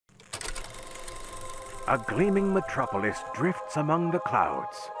a gleaming metropolis drifts among the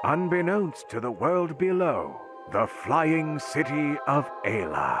clouds, unbeknownst to the world below. The flying city of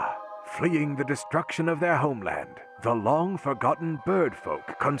Ayla. Fleeing the destruction of their homeland, the long-forgotten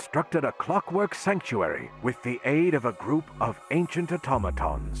birdfolk constructed a clockwork sanctuary with the aid of a group of ancient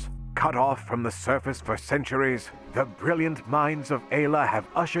automatons. Cut off from the surface for centuries, the brilliant minds of Ayla have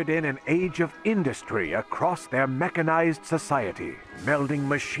ushered in an age of industry across their mechanized society, melding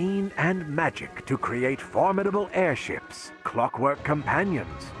machine and magic to create formidable airships, clockwork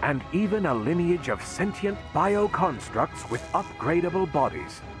companions, and even a lineage of sentient bioconstructs with upgradable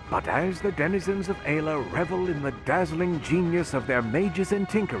bodies. But as the denizens of Ayla revel in the dazzling genius of their mages and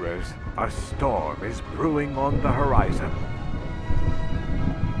tinkerers, a storm is brewing on the horizon.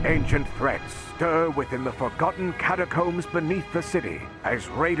 Ancient threats stir within the forgotten catacombs beneath the city. As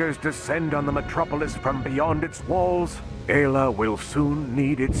raiders descend on the metropolis from beyond its walls, Ayla will soon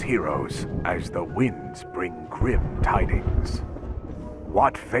need its heroes as the winds bring grim tidings.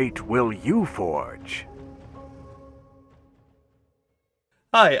 What fate will you forge?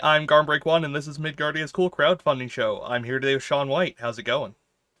 Hi, I'm Garnbreak1, and this is Midgardia's cool crowdfunding show. I'm here today with Sean White. How's it going?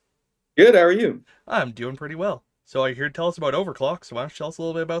 Good, how are you? I'm doing pretty well. So you're here to tell us about Overclock, so why don't you tell us a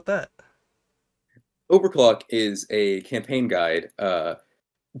little bit about that? Overclock is a campaign guide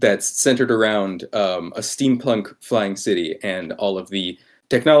that's centered around a steampunk flying city and all of the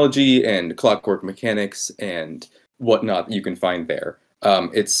technology and clockwork mechanics and whatnot you can find there.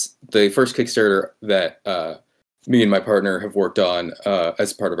 It's the first Kickstarter that me and my partner have worked on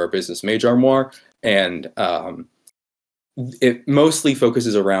as part of our business Mage Armoire, and it mostly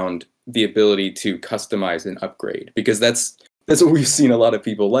focuses around the ability to customize and upgrade, because that's what we've seen a lot of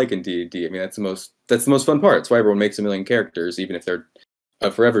people like in D&D. I mean, that's the most fun part. It's why everyone makes a million characters, even if they're a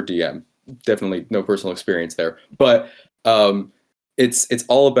forever DM. Definitely no personal experience there, but it's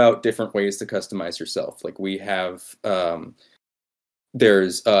all about different ways to customize yourself. Like we have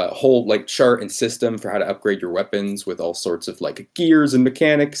there's a whole like chart and system for how to upgrade your weapons with all sorts of like gears and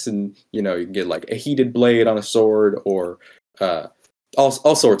mechanics, and you can get like a heated blade on a sword or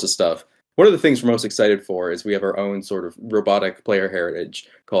all sorts of stuff. One of the things we're most excited for is we have our own sort of robotic player heritage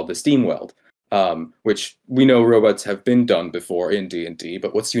called the Steam Weld, which we know robots have been done before in D&D,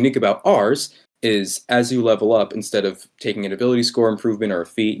 but what's unique about ours is as you level up, instead of taking an ability score improvement or a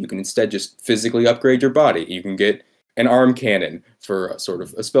feat, you can instead just physically upgrade your body. You can get an arm cannon for a sort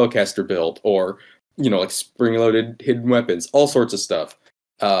of a spellcaster build, or like spring-loaded hidden weapons, all sorts of stuff.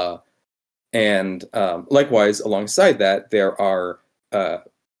 And likewise, alongside that, there are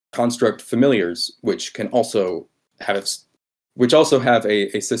construct familiars, which also have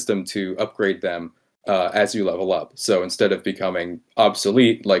a system to upgrade them as you level up. So instead of becoming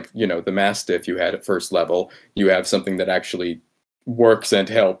obsolete, like the Mastiff you had at first level, you have something that actually works and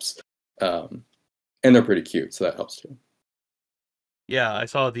helps. And they're pretty cute, so that helps too. Yeah, I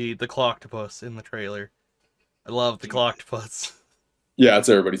saw the Clocktopus in the trailer. I love the Clocktopus. Yeah, it's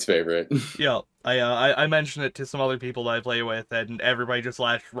everybody's favorite. Yeah, I mentioned it to some other people that I play with, and everybody just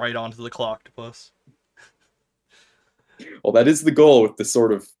latched right onto the Clocktopus. Well, that is the goal with the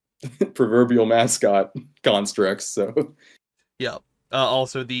sort of proverbial mascot constructs. So yeah.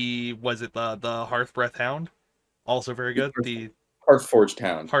 Also, was it the Hearthbreath Hound? Also very good. The Hearthforged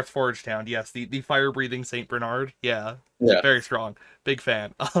Hound. Hearthforged Hound, yes. The fire-breathing Saint Bernard. Yeah. Yeah. Very strong. Big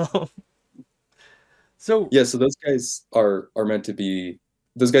fan. So those guys are meant to be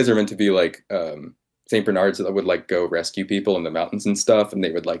like Saint Bernards that would like go rescue people in the mountains and stuff, and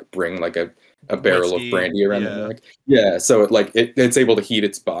they would like bring like a barrel whiskey, of brandy around their neck. Yeah, so it's able to heat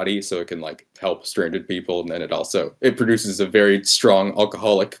its body, so it can like help stranded people, and then it produces a very strong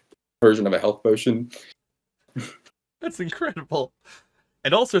alcoholic version of a health potion. That's incredible.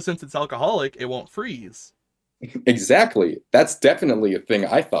 And also, since it's alcoholic, it won't freeze. Exactly. That's definitely a thing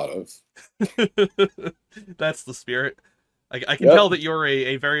I thought of. That's the spirit. I can tell that you're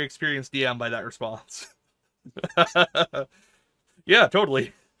a very experienced DM by that response. Yeah,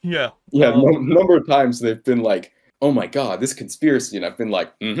 totally. Yeah. Yeah, number of times they've been like, oh my god, this conspiracy, and I've been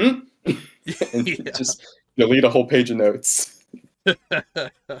like, and just delete a whole page of notes.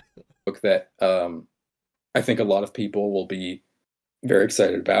 Book that I think a lot of people will be very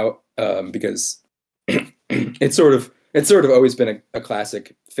excited about, because it's sort of always been a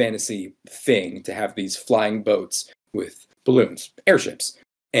classic fantasy thing to have these flying boats with balloons, airships,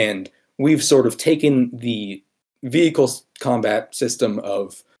 and we've sort of taken the vehicle combat system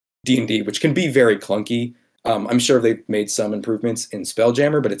of D&D, which can be very clunky. I'm sure they've made some improvements in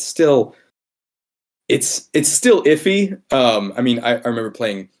Spelljammer, but it's still iffy. I mean, I remember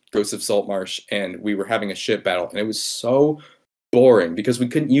playing Ghosts of Saltmarsh, and we were having a ship battle, and it was so boring because we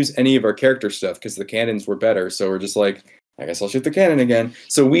couldn't use any of our character stuff because the cannons were better. So we're just like, I guess I'll shoot the cannon again.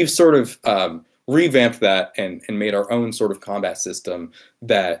 So we've sort of revamped that and made our own sort of combat system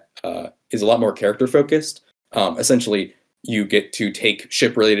that is a lot more character focused. Essentially, you get to take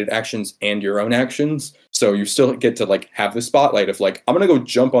ship related actions and your own actions. So you still get to like have the spotlight of like, I'm going to go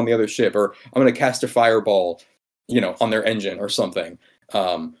jump on the other ship, or I'm going to cast a fireball, on their engine or something.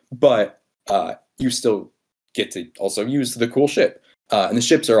 But you still get to also use the cool ship. And the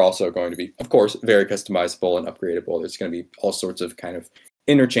ships are also going to be, of course, very customizable and upgradable. There's going to be all sorts of kind of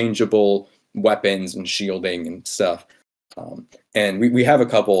interchangeable weapons and shielding and stuff. And we have a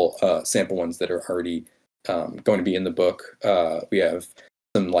couple sample ones that are already going to be in the book. We have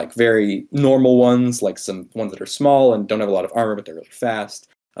some like very normal ones, like some ones that are small and don't have a lot of armor, but they're really fast.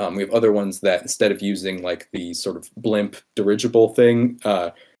 We have other ones that instead of using like the sort of blimp dirigible thing,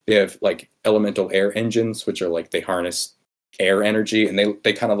 they have like elemental air engines, which are like they harness air energy, and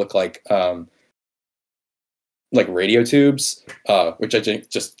they kind of look like radio tubes, which I think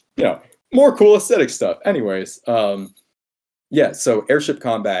just more cool aesthetic stuff. Anyways, yeah, so airship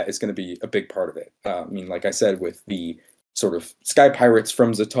combat is going to be a big part of it. I mean, like I said, with the sort of sky pirates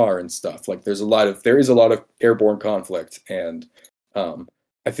from Zatar and stuff, like there is a lot of airborne conflict, and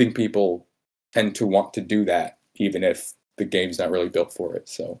I think people tend to want to do that, even if the game's not really built for it.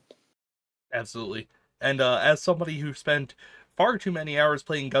 So, absolutely. And as somebody who spent far too many hours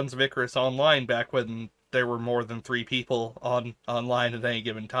playing Guns of Icarus online back when there were more than 3 people online at any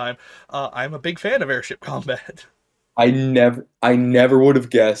given time, I'm a big fan of airship combat. I never would have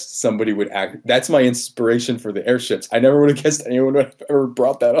guessed somebody would act. That's my inspiration for the airships. I never would have guessed anyone would have ever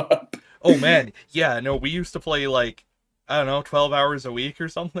brought that up. Oh man, yeah, no, we used to play like, I don't know, 12 hours a week or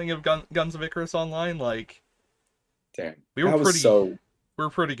something of Guns of Icarus online. Like, damn, we were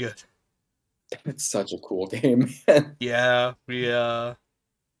pretty good. It's such a cool game, man. Yeah, we I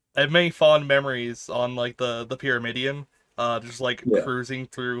have many fond memories on like the Pyramidion, just like cruising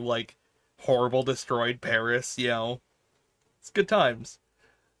through like horrible destroyed Paris. It's good times.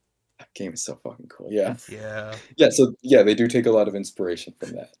 That game is so fucking cool. Yeah. So they do take a lot of inspiration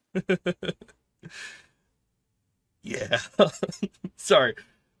from that. Yeah. Sorry,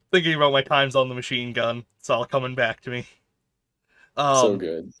 thinking about my times on the machine gun, it's all coming back to me. So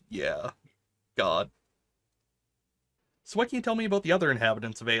good. Yeah. God. So what can you tell me about the other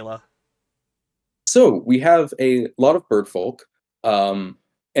inhabitants of Ayla? So we have a lot of birdfolk,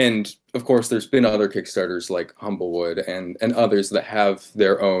 and of course there's been other Kickstarters like Humblewood and others that have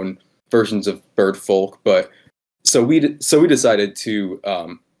their own versions of birdfolk. But so we decided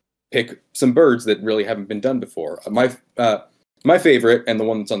to pick some birds that really haven't been done before. My favorite, and the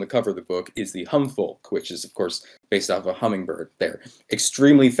one that's on the cover of the book, is the humfolk, which is, of course, based off a hummingbird. They're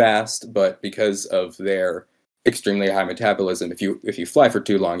extremely fast, but because of their extremely high metabolism, if you fly for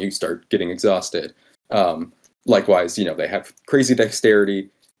too long, you start getting exhausted. Likewise, they have crazy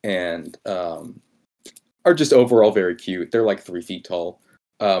dexterity and are just overall very cute. They're like 3 feet tall.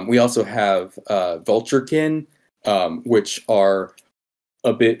 We also have vulturekin, which are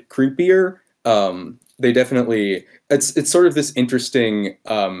a bit creepier. They definitely, it's sort of this interesting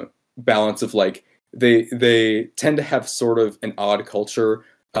balance of like they tend to have sort of an odd culture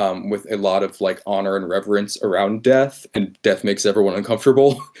with a lot of like honor and reverence around death, and death makes everyone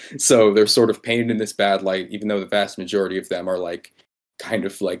uncomfortable. So they're sort of painted in this bad light, even though the vast majority of them are like kind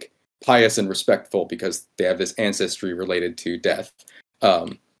of like pious and respectful because they have this ancestry related to death,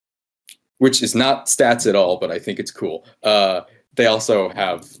 which is not stats at all, but I think it's cool. They also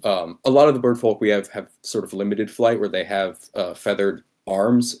have a lot of the birdfolk we have sort of limited flight where they have feathered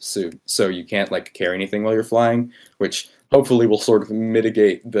arms, so you can't like carry anything while you're flying, which hopefully will sort of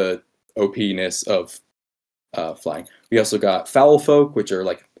mitigate the OP-ness of flying. We also got fowl folk, which are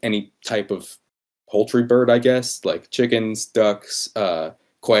like any type of poultry bird, I guess, like chickens, ducks,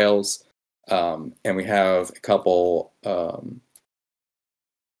 quails, and we have a couple.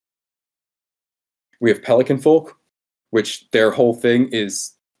 We have pelican folk, which their whole thing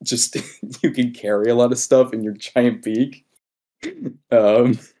is just you can carry a lot of stuff in your giant beak.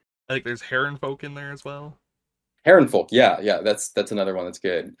 I think there's heron folk in there as well. Heron folk, yeah, that's another one that's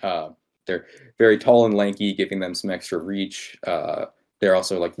good. They're very tall and lanky, giving them some extra reach. They're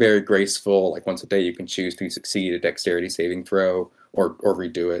also like very graceful. Like once a day, you can choose to succeed a dexterity saving throw or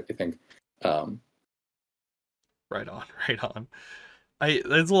redo it, I think. Right on.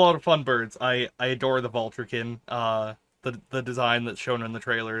 There's a lot of fun birds. I adore the vulturekin. The design that's shown in the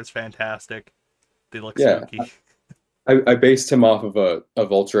trailer is fantastic. They look spooky. I based him off of a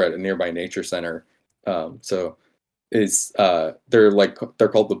vulture at a nearby nature center. So is they're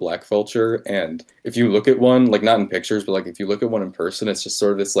called the black vulture, and if you look at one, like not in pictures, but like if you look at one in person, it's just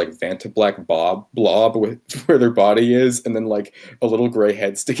sort of this like Vanta black blob with where their body is, and then like a little gray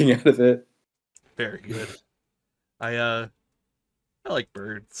head sticking out of it. Very good. I like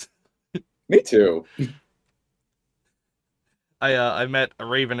birds. Me too. I met a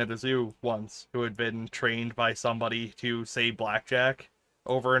raven at a zoo once who had been trained by somebody to say blackjack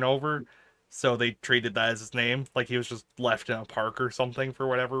over and over. So they treated that as his name, like he was just left in a park or something for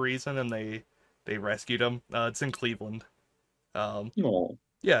whatever reason, and they rescued him. It's in Cleveland. Oh.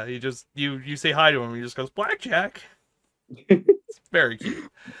 Yeah, you say hi to him, he just goes blackjack. It's very cute.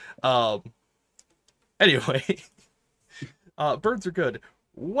 Anyway, birds are good.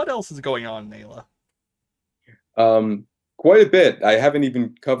 What else is going on, Nayla? Quite a bit. I haven't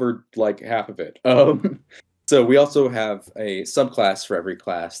even covered like half of it. So we also have a subclass for every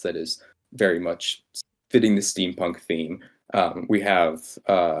class that is very much fitting the steampunk theme. We have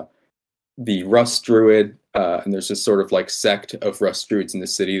the Rust Druid, and there's this sort of like sect of Rust Druids in the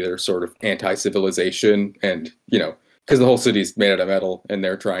city that are sort of anti-civilization, and because the whole city is made out of metal, and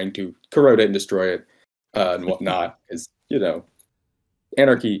they're trying to corrode it and destroy it and whatnot, is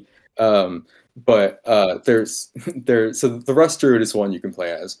anarchy. But there's so the Rust Druid is one you can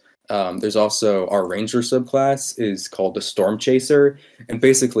play as. There's also our Ranger subclass is called the Storm Chaser, and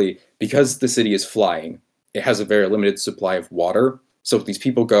basically because the city is flying, it has a very limited supply of water. So what these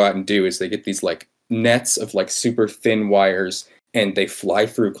people go out and do is they get these like nets of like super thin wires, and they fly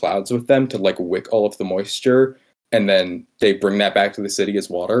through clouds with them to like wick all of the moisture, and then they bring that back to the city as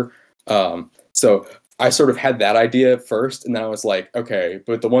water. So I sort of had that idea first, and then I was like, okay,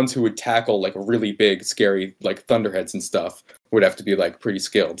 but the ones who would tackle like really big, scary like thunderheads and stuff would have to be like pretty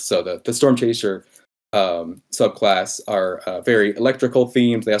skilled. So the Storm Chaser subclass are very electrical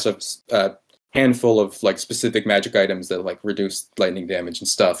themed. They also have a handful of like specific magic items that like reduce lightning damage and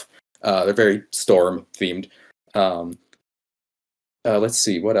stuff. They're very storm themed. Let's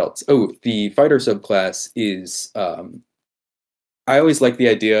see what else. Oh, the Fighter subclass is. I always like the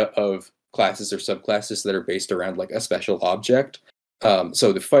idea of classes or subclasses that are based around like a special object.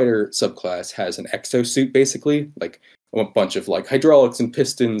 So the Fighter subclass has an exosuit, basically, like a bunch of like hydraulics and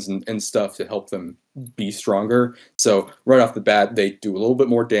pistons and stuff to help them be stronger. So right off the bat, they do a little bit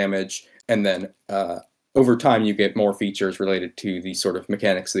more damage, and then over time you get more features related to the sort of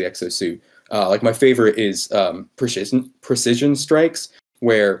mechanics of the exosuit. Like my favorite is precision strikes,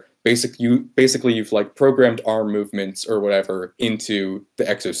 where basically you've like programmed arm movements or whatever into the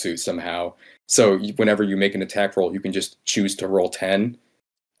exosuit somehow. So whenever you make an attack roll, you can just choose to roll 10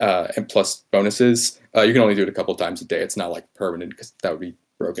 and plus bonuses. You can only do it a couple times a day. It's not like permanent because that would be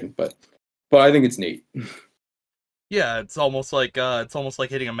broken. But I think it's neat. Yeah, it's almost like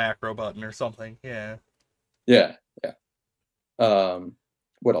hitting a macro button or something. Yeah. Yeah.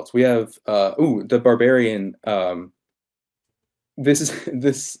 What else? We have the barbarian.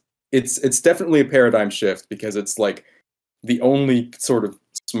 It's definitely a paradigm shift because it's like the only sort of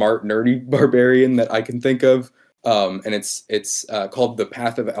smart nerdy barbarian that I can think of. And it's called the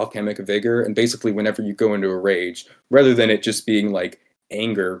Path of Alchemic Vigor, and basically whenever you go into a rage, rather than it just being like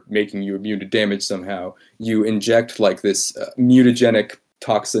anger making you immune to damage somehow, you inject like this mutagenic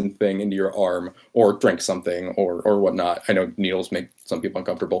toxin thing into your arm, or drink something, or whatnot. I know needles make some people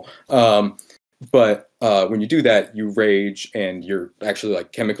uncomfortable. But when you do that, you rage, and you're actually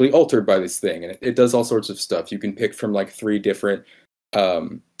like chemically altered by this thing, and it does all sorts of stuff. You can pick from like 3 different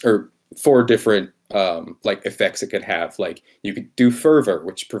or 4 different like effects it could have. Like you could do fervor,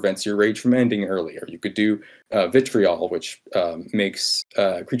 which prevents your rage from ending earlier. You could do vitriol, which makes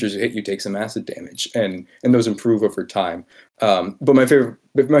creatures who hit you take some acid damage, and those improve over time. But my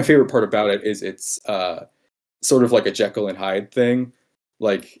favorite part about it is it's sort of like a Jekyll and Hyde thing.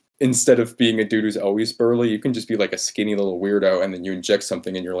 Like instead of being a dude who's always burly, you can just be like a skinny little weirdo, and then you inject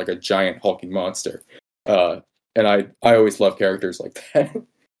something and you're like a giant hulking monster. And I always love characters like that.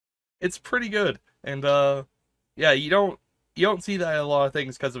 It's pretty good. And yeah, you don't see that in a lot of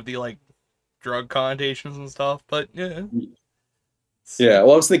things because of the like drug connotations and stuff, but yeah. Yeah,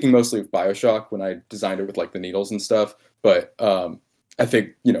 well, I was thinking mostly of BioShock when I designed it with like the needles and stuff, but I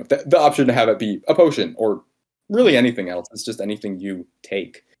think, the option to have it be a potion or really anything else, it's just anything you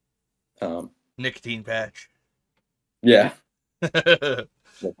take. Nicotine patch. Yeah. I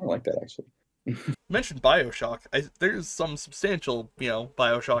like that actually. Mentioned BioShock. There's some substantial,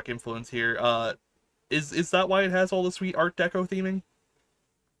 BioShock influence here. Is that why it has all the sweet Art Deco theming?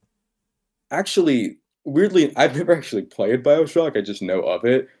 Actually, weirdly, I've never actually played BioShock. I just know of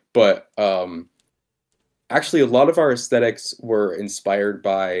it. But actually, a lot of our aesthetics were inspired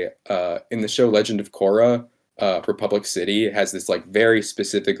by in the show Legend of Korra. Republic City. It has this like very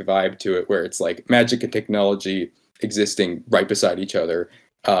specific vibe to it, where it's like magic and technology existing right beside each other,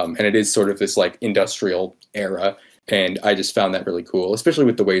 and it is sort of this like industrial era. And I just found that really cool, especially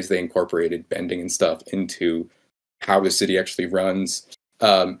with the ways they incorporated bending and stuff into how the city actually runs.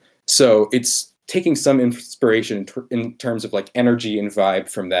 So it's taking some inspiration in terms of like energy and vibe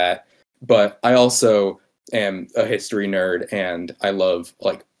from that. But I also am a history nerd, and I love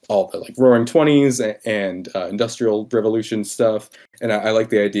like all the like Roaring Twenties and Industrial Revolution stuff. And I like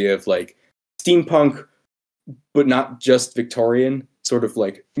the idea of like steampunk, but not just Victorian, sort of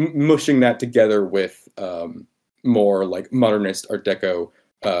like mushing that together with more like modernist Art Deco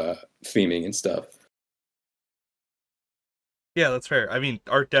theming and stuff. Yeah, that's fair. I mean,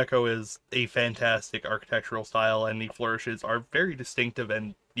 Art Deco is a fantastic architectural style, and the flourishes are very distinctive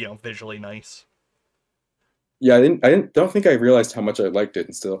and, visually nice. Yeah, don't think I realized how much I liked it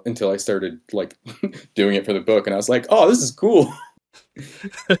until I started like doing it for the book, and I was like, oh, this is cool.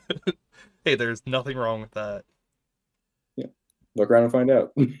 Hey, there's nothing wrong with that. Yeah, look around and find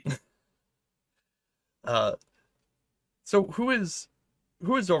out. So who is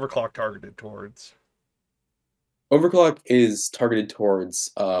Overclock targeted towards? Overclock is targeted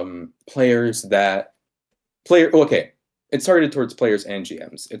towards players that Okay, it's targeted towards players and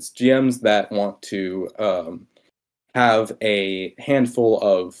GMs. It's GMs that want to have a handful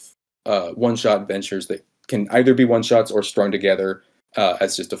of one-shot adventures that can either be one-shots or strung together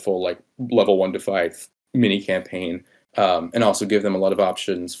as just a full like level 1 to 5 mini campaign, and also give them a lot of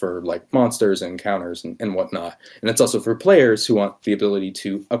options for like monsters and encounters and whatnot. And it's also for players who want the ability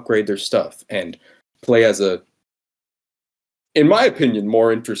to upgrade their stuff and play as a, in my opinion,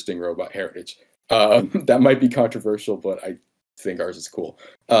 more interesting robot heritage. That might be controversial, but I think ours is cool.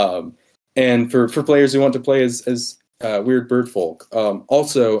 And for players who want to play as weird birdfolk.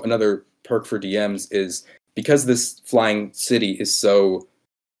 Also, another perk for DMs is because this flying city is so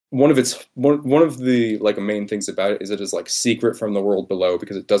one of the like main things about it is it is like secret from the world below,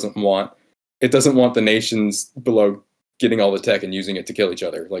 because it doesn't want the nations below getting all the tech and using it to kill each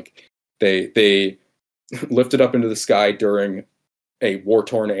other. Like they lift it up into the sky during a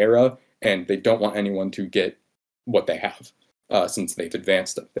war-torn era, and they don't want anyone to get what they have since they've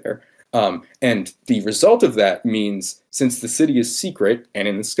advanced up there. And the result of that means, since the city is secret and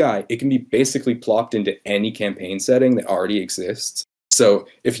in the sky, it can be basically plopped into any campaign setting that already exists. So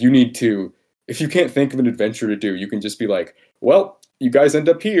if you can't think of an adventure to do, you can just be like, well, you guys end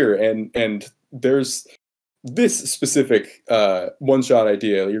up here, and there's this specific one-shot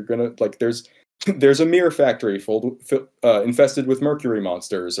idea. You're gonna like there's a mirror factory infested with mercury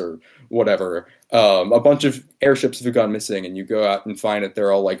monsters or whatever. A bunch of airships have gone missing, and you go out and find that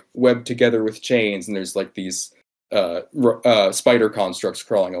they're all like webbed together with chains, and there's like these spider constructs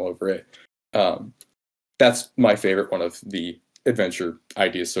crawling all over it. That's my favorite one of the adventure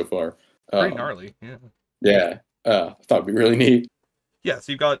ideas so far. Pretty gnarly, yeah. Yeah, I thought it'd be really neat. Yeah,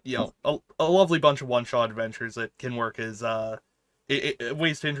 so you've got a lovely bunch of one-shot adventures that can work as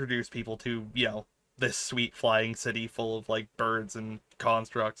ways to introduce people to this sweet flying city full of like birds and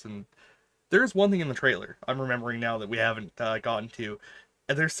constructs. And there's one thing in the trailer I'm remembering now that we haven't gotten to,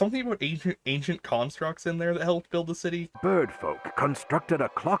 and there's something about ancient constructs in there that helped build the city. Birdfolk constructed a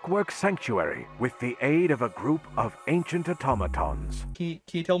clockwork sanctuary with the aid of a group of ancient automatons. Can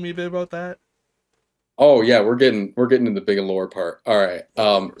you tell me a bit about that? Oh yeah, we're getting to the big lore part. All right.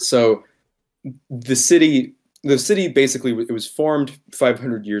 So the city basically, it was formed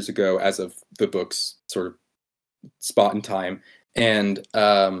 500 years ago as of the book's sort of spot in time. And did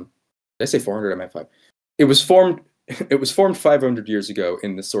I say 400? I meant 5. It was formed 500 years ago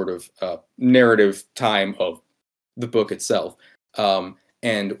in the sort of narrative time of the book itself.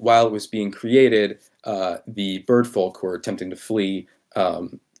 And while it was being created, the birdfolk who were attempting to flee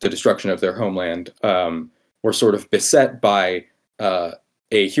the destruction of their homeland were sort of beset by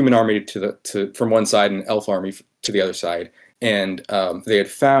a human army from one side and an elf army to the other side. And they had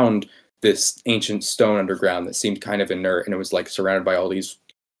found this ancient stone underground that seemed kind of inert, and it was like surrounded by all these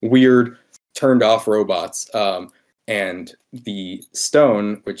weird turned off robots. And the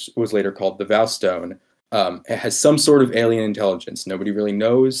stone, which was later called the Vow Stone, it has some sort of alien intelligence. Nobody really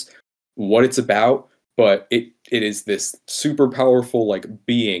knows what it's about, but it is this super powerful like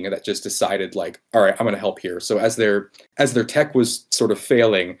being that just decided like, all right, I'm going to help here. So as their tech was sort of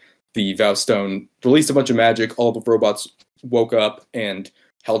failing, the Vow Stone released a bunch of magic. All the robots woke up and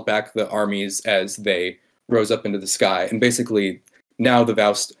held back the armies as they rose up into the sky. And basically now the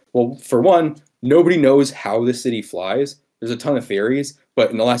Vow well, for one, nobody knows how the city flies. There's a ton of theories,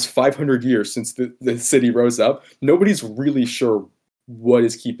 but in the last 500 years since the city rose up, nobody's really sure what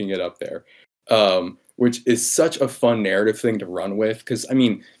is keeping it up there. which is such a fun narrative thing to run with. Because I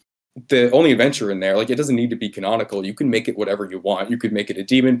mean, the only adventure in there, like, it doesn't need to be canonical. You can make it whatever you want. You could make it a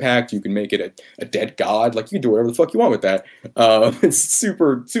demon pact. You can make it a dead god. Like, you can do whatever the fuck you want with that. It's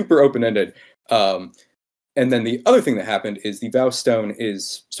super open ended. And then the other thing that happened is the Vow Stone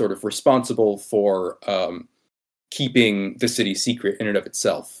is sort of responsible for keeping the city secret in and of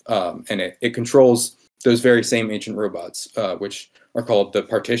itself. And it controls those very same ancient robots, which are called the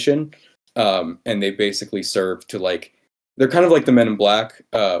Partition. And they basically serve to, like, they're kind of like the Men in Black,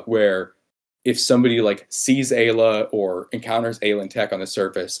 where if somebody like sees Ayla or encounters alien tech on the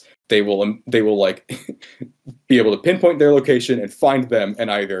surface, they will like be able to pinpoint their location and find them and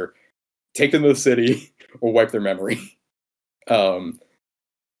either take them to the city or wipe their memory.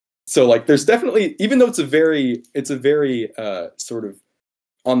 So like, there's definitely, even though it's a very sort of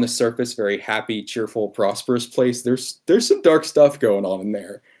on the surface very happy, cheerful, prosperous place, there's some dark stuff going on in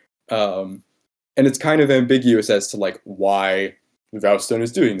there. And it's kind of ambiguous as to like why the Vow Stone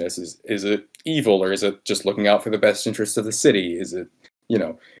is doing this. Is it evil, or is it just looking out for the best interests of the city? Is it, you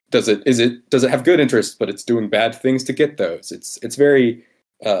know, does it have good interests, but it's doing bad things to get those? It's very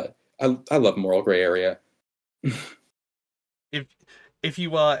I love moral gray area. If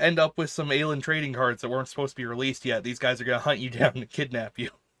you end up with some alien trading cards that weren't supposed to be released yet, these guys are gonna hunt you down and kidnap you.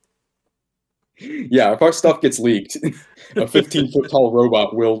 Yeah, if our stuff gets leaked, a 15-foot tall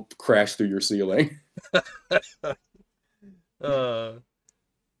robot will crash through your ceiling.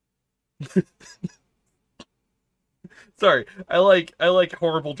 Sorry, I like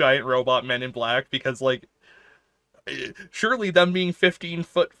horrible giant robot men in black because, like, surely them being 15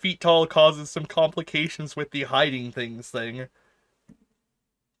 feet tall causes some complications with the hiding things thing.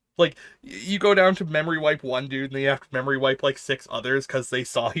 Like, you go down to memory wipe one dude and then you have to memory wipe like 6 others because they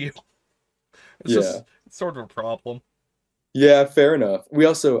saw you. It's just sort of a problem. Yeah, fair enough. We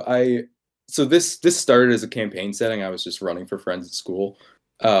also, so this started as a campaign setting. I was just running for friends at school.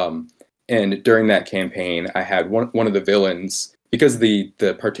 And during that campaign, I had one of the villains, because the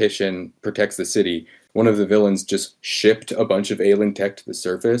partition protects the city, one of the villains just shipped a bunch of alien tech to the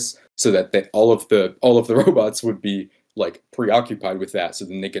surface so that all of the robots would be like preoccupied with that, so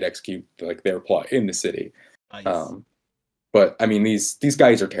then they could execute like their plot in the city. Nice. But I mean, these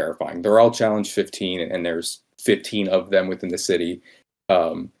guys are terrifying. They're all challenge 15, and there's 15 of them within the city.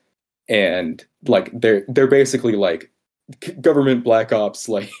 And like they're basically like government black ops,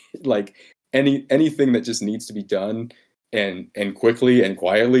 like anything that just needs to be done and quickly and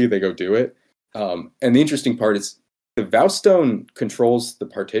quietly, they go do it. And the interesting part is the Vow Stone controls the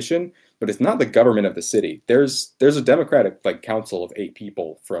partition, but it's not the government of the city. There's a democratic like council of 8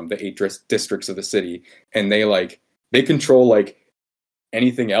 people from the 8 districts of the city, and they control like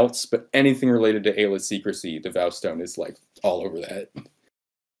anything else, but anything related to Ayla's secrecy, the Vow Stone is like all over that.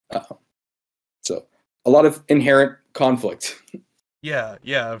 So a lot of inherent conflict. Yeah,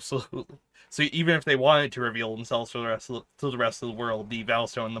 absolutely. So even if they wanted to reveal themselves to the rest of the world, the Vow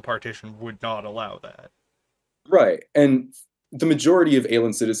Stone and the partition would not allow that. Right, and the majority of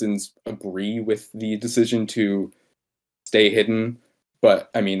alien citizens agree with the decision to stay hidden, but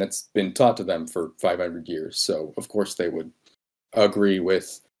I mean, that's been taught to them for 500 years, so of course they would agree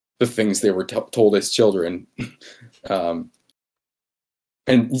with the things they were told as children.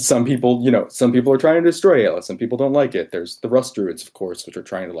 And some people are trying to destroy Ayla. Some people don't like it. There's the Rust Druids, of course, which are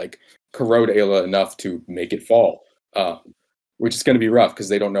trying to like corrode Ayla enough to make it fall, which is going to be rough because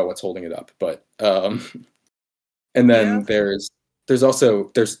they don't know what's holding it up. But and then there's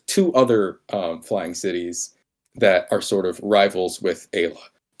 2 other flying cities that are sort of rivals with Ayla.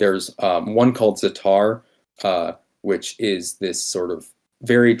 There's one called Zatar, which is this sort of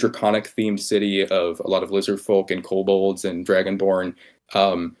very draconic themed city of a lot of lizard folk and kobolds and dragonborn.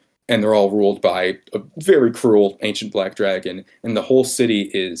 And they're all ruled by a very cruel ancient black dragon. And the whole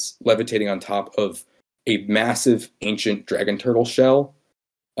city is levitating on top of a massive ancient dragon turtle shell.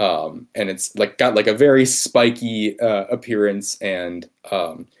 And it's like got like a very spiky appearance. And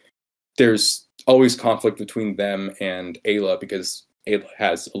there's always conflict between them and Ayla because Ayla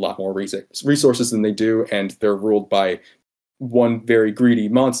has a lot more resources than they do. And they're ruled by one very greedy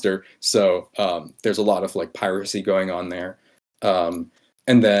monster. So there's a lot of like piracy going on there.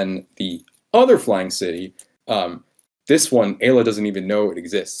 And then the other flying city, this one, Ayla doesn't even know it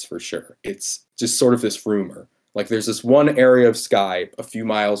exists for sure. It's just sort of this rumor. Like there's this one area of sky a few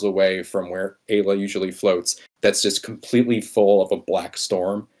miles away from where Ayla usually floats that's just completely full of a black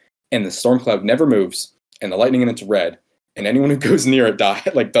storm. And the storm cloud never moves, and the lightning in it's red, and anyone who goes near it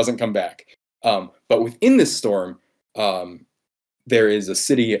doesn't come back. But within this storm, there is a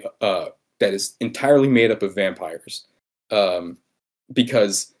city that is entirely made up of vampires.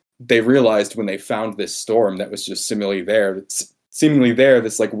 Because they realized when they found this storm that was just seemingly there,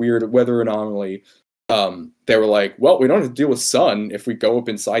 this like weird weather anomaly. They were like, well, we don't have to deal with sun if we go up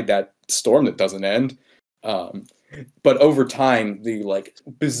inside that storm that doesn't end. But over time, the like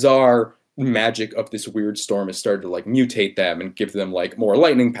bizarre magic of this weird storm has started to like mutate them and give them like more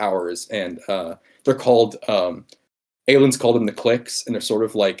lightning powers. And they're called aliens called them the Clicks, and they're sort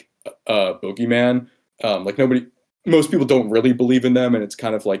of like a boogeyman. Like most people don't really believe in them, and it's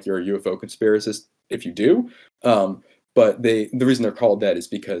kind of like you're a UFO conspiracist if you do. But the reason they're called that is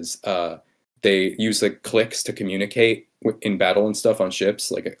because they use like clicks to communicate in battle and stuff on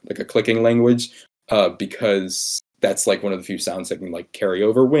ships, like a clicking language, because that's like one of the few sounds that can like carry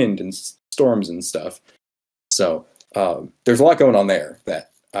over wind and storms and stuff. So there's a lot going on there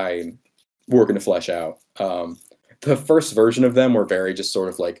that I'm working to flesh out. The first version of them were very just sort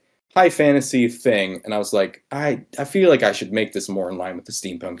of like high fantasy thing, and I was like, I feel like I should make this more in line with the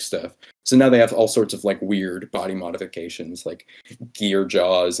steampunk stuff. So now they have all sorts of like weird body modifications, like gear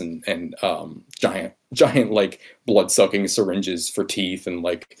jaws and giant like blood sucking syringes for teeth, and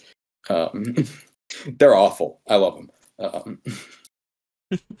like they're awful. I love them.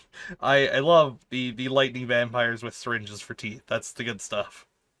 I love the lightning vampires with syringes for teeth. That's the good stuff.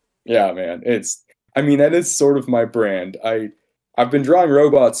 Yeah, man. That is sort of my brand. I've been drawing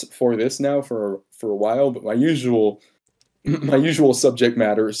robots for this now for a while, but my usual subject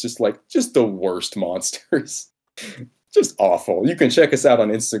matter is just the worst monsters. Just awful. You can check us out on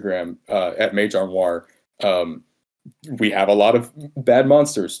Instagram at Mage Armoire. We have a lot of bad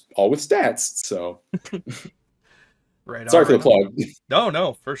monsters, all with stats, so Right. Sorry for the plug.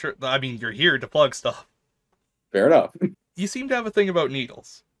 No, for sure. I mean, you're here to plug stuff. Fair enough. You seem to have a thing about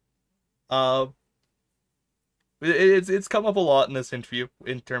needles. It's come up a lot in this interview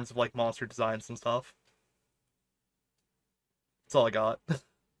in terms of like monster designs and stuff. That's all I got.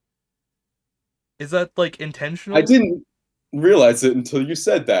 Is that like intentional? I didn't realize it until you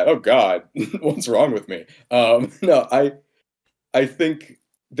said that. Oh God, what's wrong with me? No, I think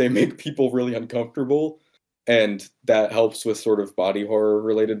they make people really uncomfortable, and that helps with sort of body horror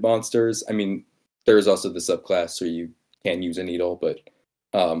related monsters. I mean, there's also the subclass where you can use a needle, but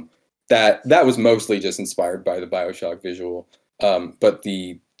that was mostly just inspired by the BioShock visual. But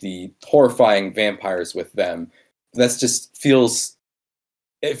the horrifying vampires with them, it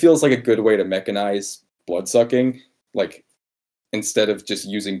feels like a good way to mechanize blood sucking. Like, instead of just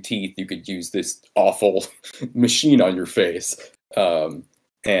using teeth, you could use this awful machine on your face.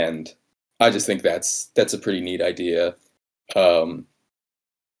 And I just think that's a pretty neat idea.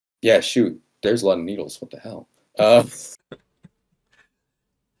 Yeah, shoot, there's a lot of needles. What the hell?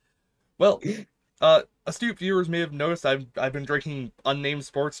 Well, astute viewers may have noticed I've been drinking unnamed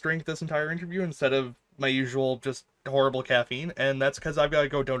sports drink this entire interview instead of my usual just horrible caffeine, and that's because I've got to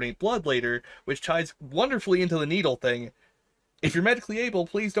go donate blood later, which ties wonderfully into the needle thing. If you're medically able,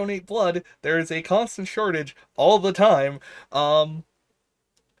 please donate blood. There is a constant shortage all the time. And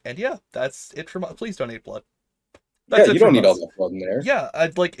yeah, that's it from please donate blood. That's yeah, you don't need all that blood in there. Yeah,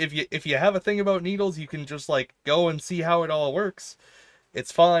 I'd like if you have a thing about needles, you can just like go and see how it all works.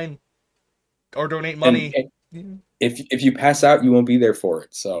 It's fine. Or donate money. And if you pass out, you won't be there for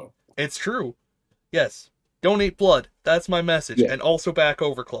it. So it's true. Yes, donate blood. That's my message, yeah. And also back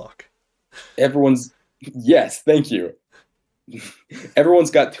Overclock. Yes, thank you.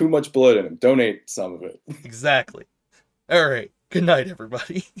 Everyone's got too much blood in them. Donate some of it. Exactly. All right. Good night,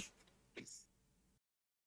 everybody.